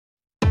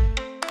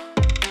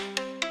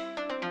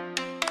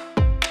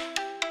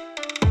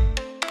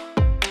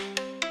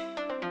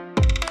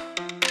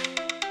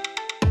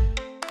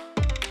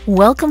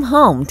Welcome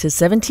home to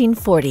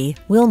 1740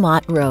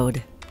 Wilmot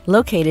Road,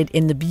 located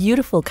in the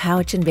beautiful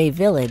Cowichan Bay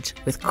Village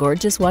with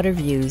gorgeous water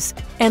views,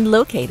 and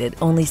located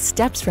only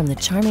steps from the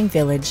charming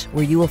village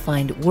where you will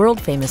find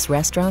world-famous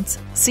restaurants,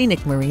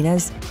 scenic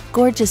marinas,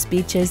 gorgeous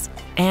beaches,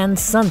 and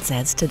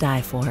sunsets to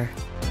die for.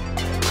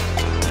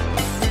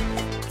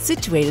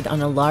 Situated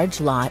on a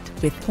large lot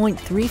with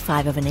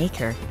 0.35 of an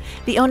acre,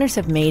 the owners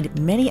have made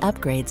many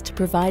upgrades to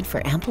provide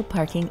for ample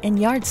parking and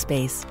yard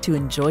space to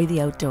enjoy the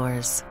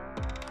outdoors.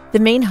 The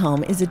main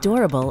home is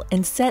adorable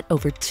and set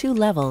over 2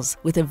 levels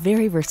with a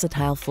very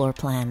versatile floor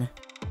plan.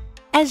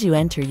 As you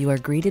enter, you are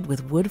greeted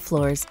with wood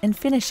floors and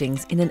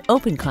finishings in an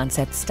open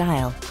concept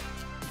style.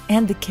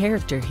 And the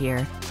character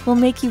here will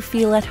make you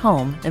feel at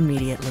home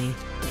immediately.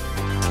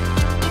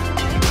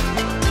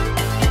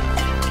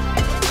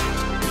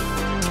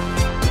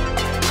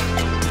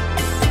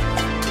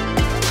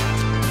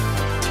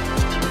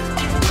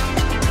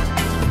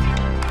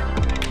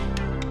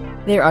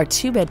 There are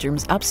 2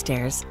 bedrooms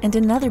upstairs and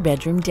another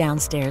bedroom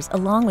downstairs,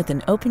 along with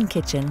an open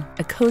kitchen,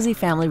 a cozy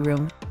family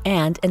room,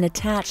 and an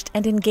attached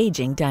and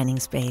engaging dining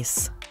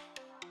space.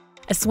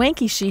 A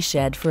swanky she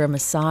shed for a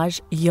massage,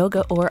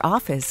 yoga, or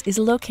office is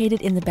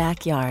located in the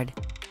backyard,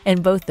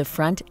 and both the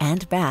front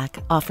and back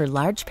offer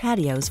large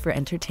patios for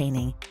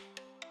entertaining.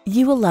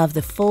 You will love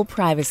the full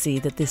privacy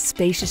that this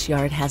spacious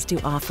yard has to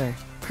offer,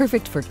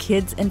 perfect for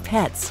kids and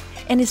pets,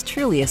 and is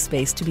truly a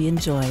space to be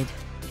enjoyed.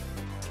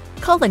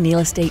 Call the Neal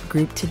Estate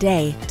Group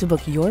today to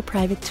book your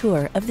private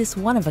tour of this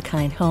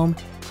one-of-a-kind home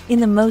in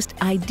the most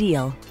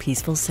ideal,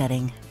 peaceful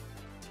setting.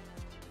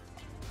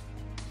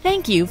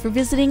 Thank you for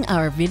visiting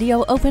our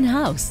video open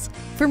house.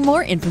 For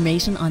more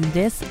information on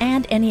this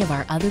and any of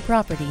our other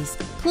properties,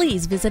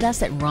 please visit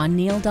us at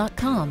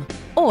ronneal.com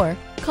or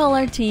call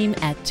our team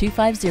at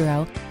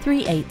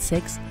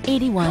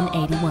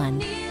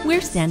 250-386-8181.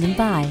 We're standing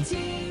by.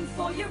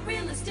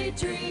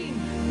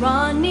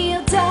 Ron Neal.